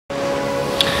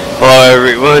Hello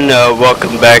everyone,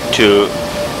 welcome back to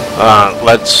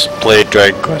Let's Play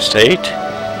Dragon Quest VIII.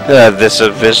 This is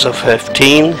Visa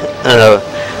 15.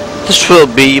 This will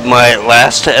be my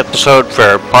last episode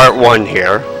for part 1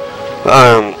 here.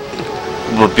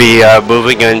 We'll be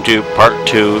moving into part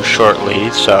 2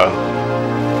 shortly, so...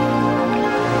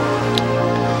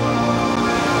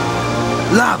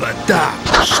 Lava duck,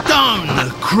 stone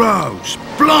the crows,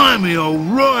 blimey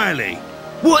O'Reilly!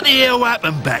 What the hell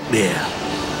happened back there?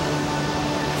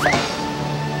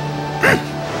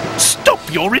 Stop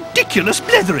your ridiculous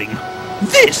blethering!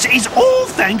 This is all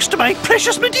thanks to my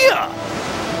precious Medea!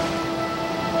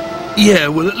 Yeah,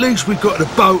 well at least we've got the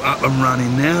boat up and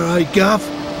running now, eh, Gov?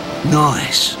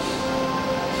 Nice.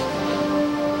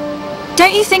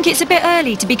 Don't you think it's a bit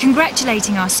early to be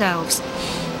congratulating ourselves?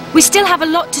 We still have a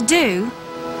lot to do.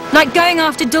 Like going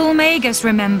after Dulmagus,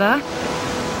 remember?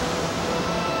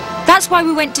 That's why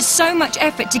we went to so much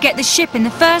effort to get the ship in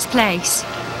the first place.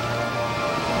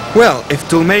 Well, if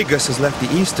Dulmagus has left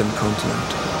the eastern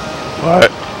continent...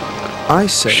 What? I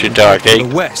say we head to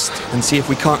the west and see if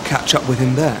we can't catch up with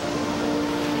him there.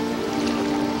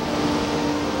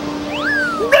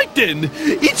 Right then,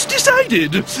 it's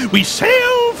decided. We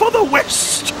sail for the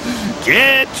west.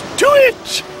 Get to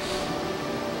it!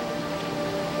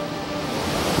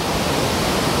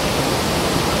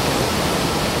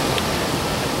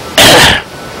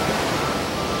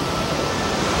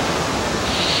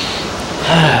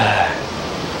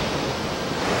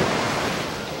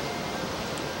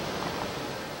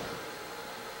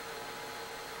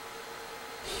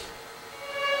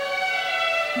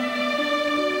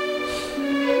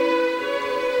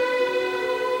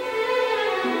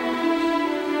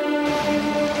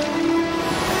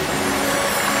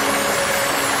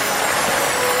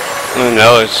 I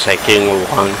know it's taking a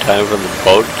long time for the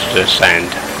boat to descend.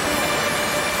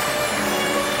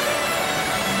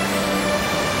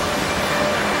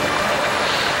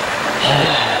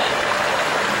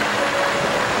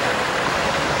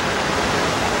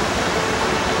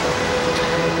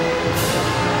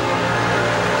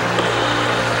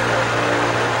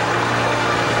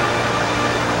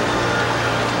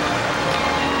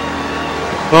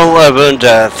 Well, I would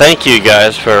thank you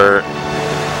guys for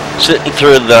sitting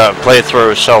through the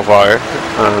playthrough so far.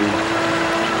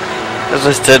 As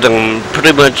I said, I'm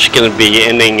pretty much going to be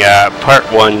ending part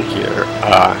 1 here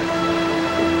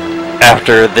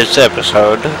after this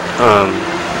episode.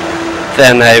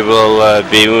 Then I will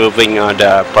be moving on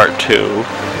to part 2.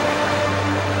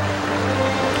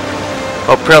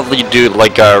 I'll probably do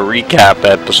like a recap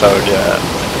episode,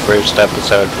 first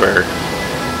episode for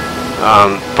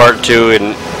part 2,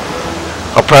 and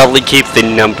I'll probably keep the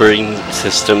numbering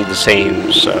system the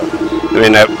same, so I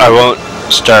mean I won't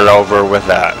start over with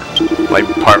like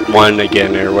part 1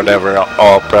 again or whatever.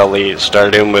 I'll probably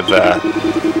start in with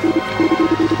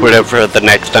whatever the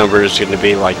next number is going to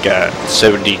be, like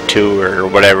 72 or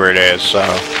whatever it is. So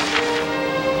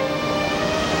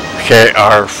okay,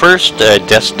 our first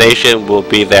destination will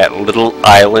be that little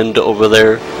island over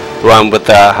there, one with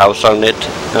a house on it,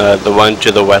 the one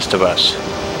to the west of us.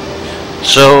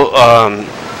 So,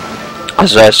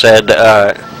 as I said,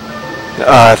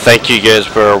 thank you guys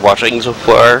for watching so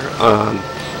far.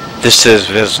 This is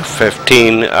Visa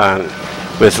 15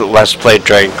 with Let's Play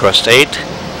Dragon Quest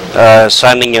VIII,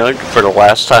 signing out for the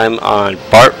last time on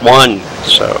part 1.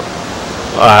 So,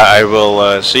 I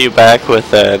will see you back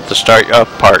with the start of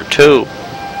part 2.